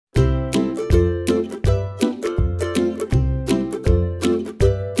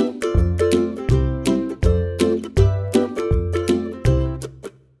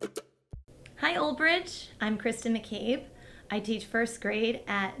I'm Kristen McCabe. I teach first grade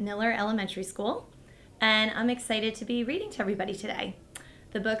at Miller Elementary School, and I'm excited to be reading to everybody today.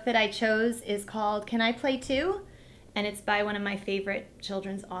 The book that I chose is called Can I Play Too? And it's by one of my favorite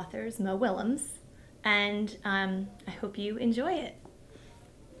children's authors, Mo Willems, and I hope you enjoy it.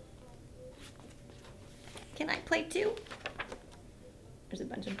 Can I play too? There's a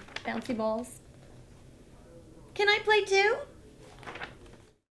bunch of bouncy balls. Can I play too?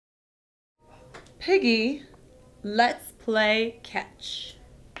 Piggy, let's play catch.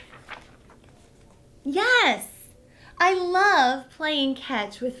 Yes, I love playing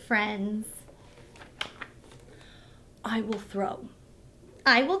catch with friends. I will throw.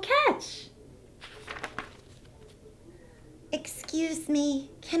 I will catch. Excuse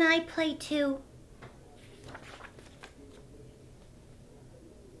me, can I play too?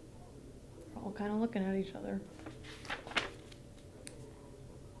 We're all kind of looking at each other.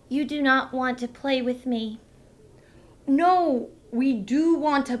 You do not want to play with me. No, we do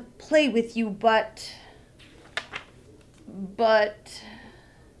want to play with you, but...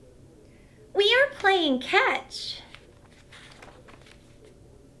 We are playing catch.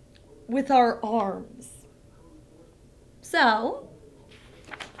 With our arms. So,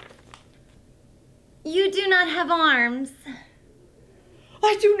 you do not have arms.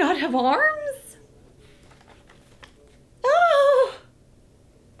 I do not have arms? Oh!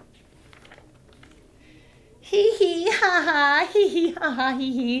 Hee hee ha ha, hee hee ha ha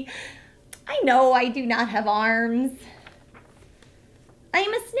hee hee. I know I do not have arms. I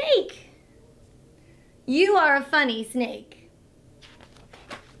am a snake. You are a funny snake.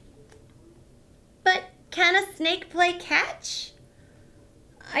 But can a snake play catch?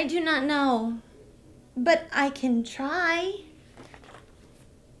 I do not know, but I can try.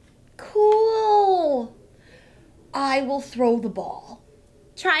 Cool. I will throw the ball.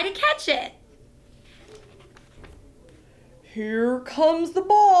 Try to catch it. Here comes the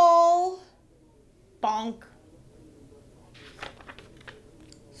ball. Bonk.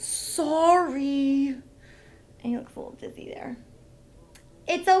 Sorry. He looks a little dizzy there.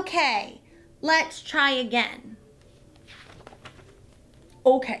 It's okay. Let's try again.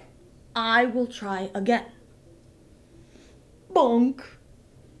 Okay, I will try again. Bonk.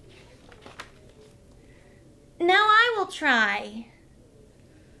 Now I will try.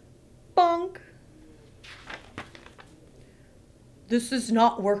 Bonk. This is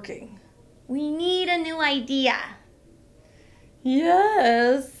not working. We need a new idea.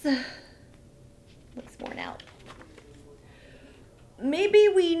 Yes. Looks worn out. Maybe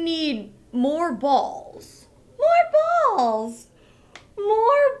we need more balls. More balls.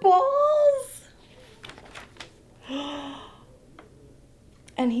 More balls.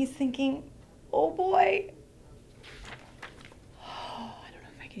 And he's thinking, oh boy. Oh, I don't know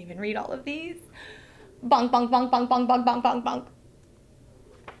if I can even read all of these. Bonk, bonk, bonk, bonk, bonk, bonk, bonk, bonk, bonk.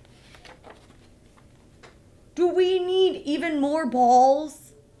 Do we need even more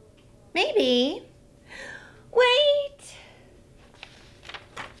balls? Maybe. Wait.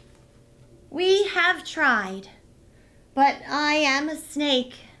 We have tried, but I am a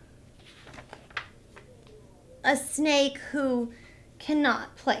snake. A snake who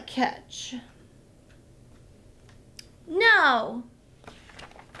cannot play catch. No.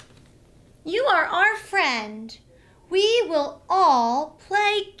 You are our friend. We will all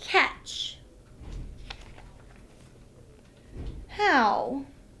play catch. How?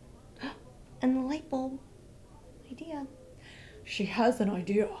 And the light bulb. Idea. She has an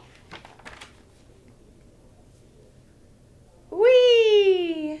idea.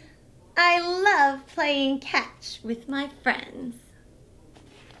 Whee! I love playing catch with my friends.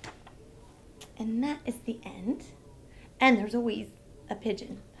 And that is the end. And there's always a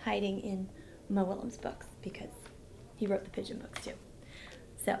pigeon hiding in Mo Willems' books because he wrote the pigeon books too.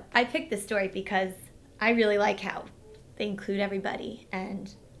 So I picked this story because I really like how they include everybody,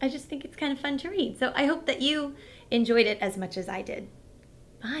 and I just think it's kind of fun to read. So I hope that you enjoyed it as much as I did.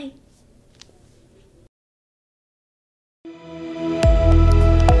 Bye.